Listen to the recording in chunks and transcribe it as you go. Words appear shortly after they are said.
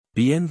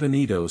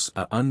Bienvenidos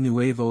a un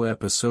nuevo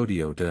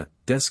episodio de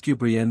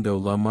Descubriendo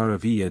la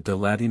Maravilla de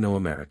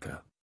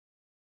Latinoamérica.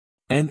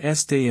 En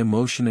este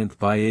emocionante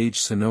viaje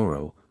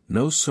sonoro,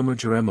 nos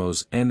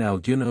sumergiremos en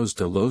algunos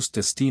de los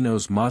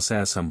destinos más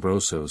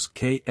asombrosos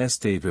que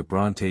este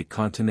vibrante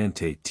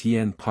continente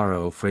tiene para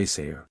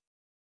ofrecer.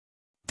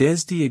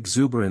 Desde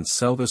exuberantes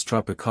selvas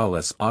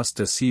tropicales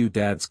hasta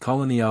ciudades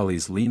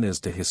coloniales llenas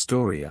de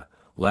historia,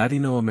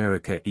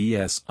 Latinoamérica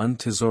es un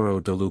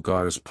tesoro de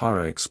lugares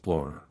para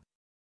explorar.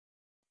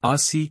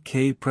 Así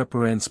que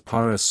prepárense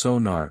para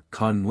sonar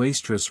con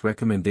nuestras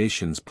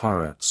recomendaciones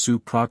para su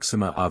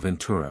próxima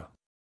aventura.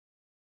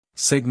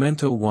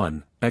 Segmento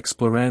 1,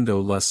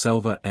 Explorando la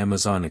Selva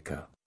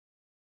Amazónica.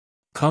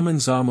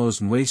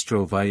 Comenzamos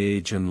nuestro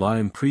viaje en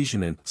la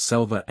impresionante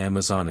selva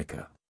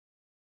amazónica.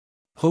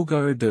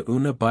 Hogar de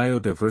una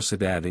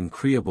biodiversidad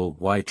increíble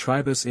y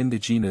tribus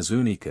indígenas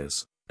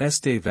únicas,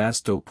 este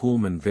vasto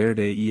pulmón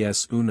verde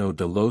es uno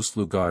de los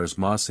lugares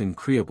más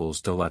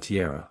increíbles de la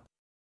Tierra.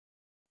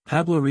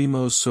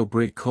 Hablaremos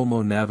sobre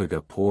cómo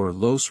navega por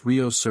los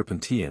ríos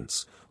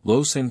serpenteantes,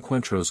 los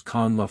encuentros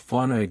con la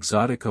fauna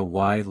exótica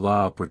y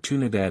la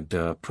oportunidad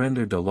de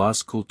aprender de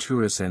las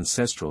culturas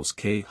ancestrales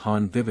que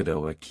han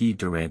vivido aquí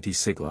durante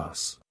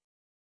siglos.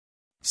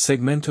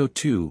 Segmento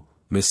 2,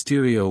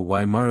 Misterio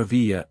y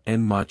Maravilla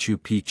en Machu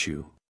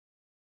Picchu.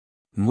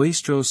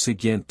 Nuestro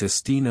siguiente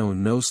destino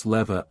nos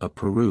lleva a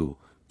Perú,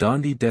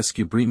 donde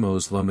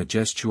descubrimos la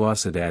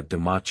majestuosidad de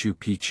Machu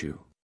Picchu.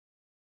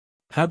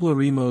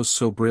 Hablaremos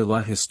sobre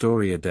la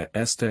historia de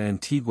esta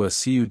antigua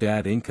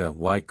ciudad inca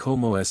y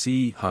cómo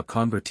se ha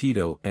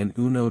convertido en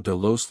uno de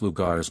los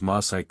lugares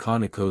más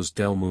icónicos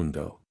del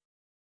mundo.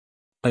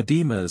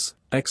 Además,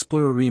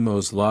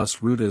 exploraremos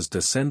las rutas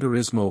de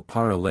senderismo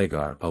para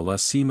llegar a la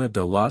cima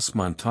de las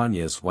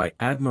montañas y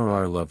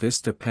admirar la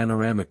vista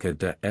panorámica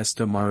de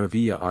esta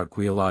maravilla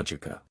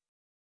arqueológica.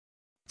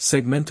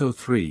 Segmento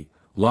 3,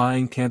 La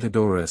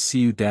encantadora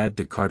ciudad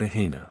de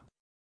Cartagena.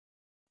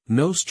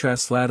 Nos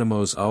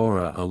trasladamos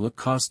ahora a la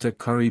costa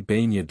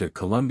caribeña de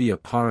Colombia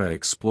para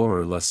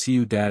explorar la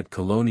ciudad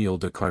colonial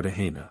de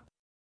Cartagena.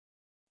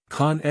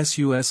 Con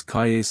sus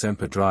calles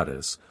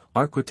empedradas,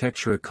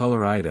 arquitectura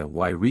colorida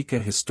y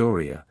rica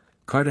historia,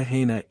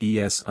 Cartagena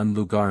es un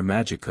lugar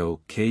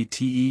mágico que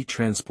te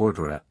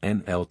transportará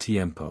en el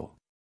tiempo.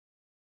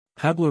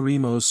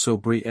 Hablaremos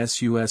sobre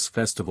sus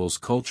festivals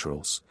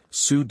culturales,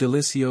 su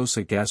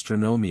deliciosa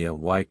gastronomía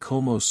y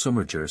cómo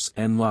sumergirse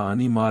en la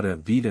animada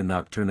vida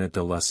nocturna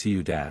de la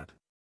ciudad.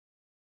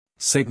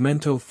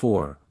 Segmento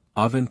 4,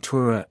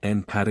 Aventura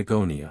en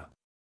Patagonia.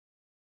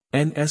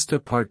 En esta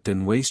parte de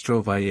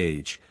nuestro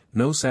viaje,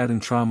 nos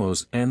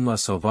adentramos en la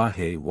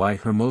salvaje y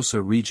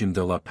hermosa región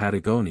de la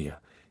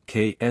Patagonia,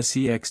 que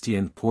se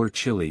extiende por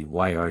Chile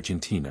y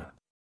Argentina.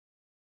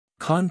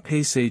 Con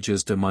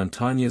paisajes de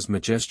montañas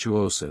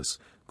majestuosas,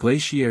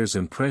 glaciares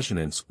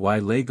impresionantes y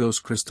lagos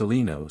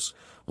cristalinos,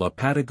 la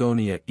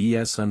Patagonia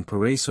es un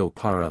paraíso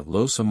para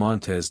los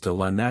amantes de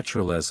la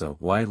naturaleza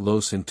y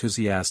los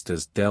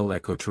entusiastas del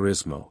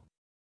ecoturismo.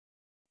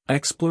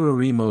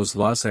 Exploraremos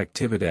las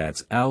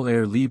actividades al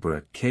aire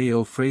libre que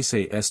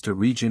ofrece esta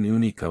región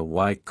única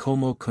y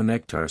cómo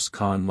conectarse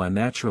con la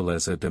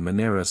naturaleza de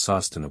manera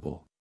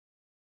sostenible.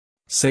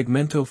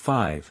 Segmento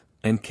 5,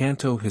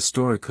 Encanto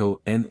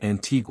histórico en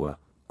Antigua,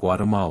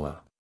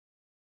 Guatemala.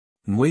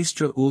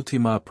 Nuestra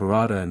última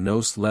parada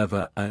nos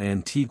lleva a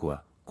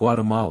Antigua,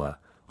 Guatemala,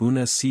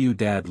 una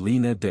ciudad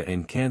llena de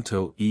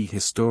encanto y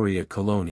historia colonial.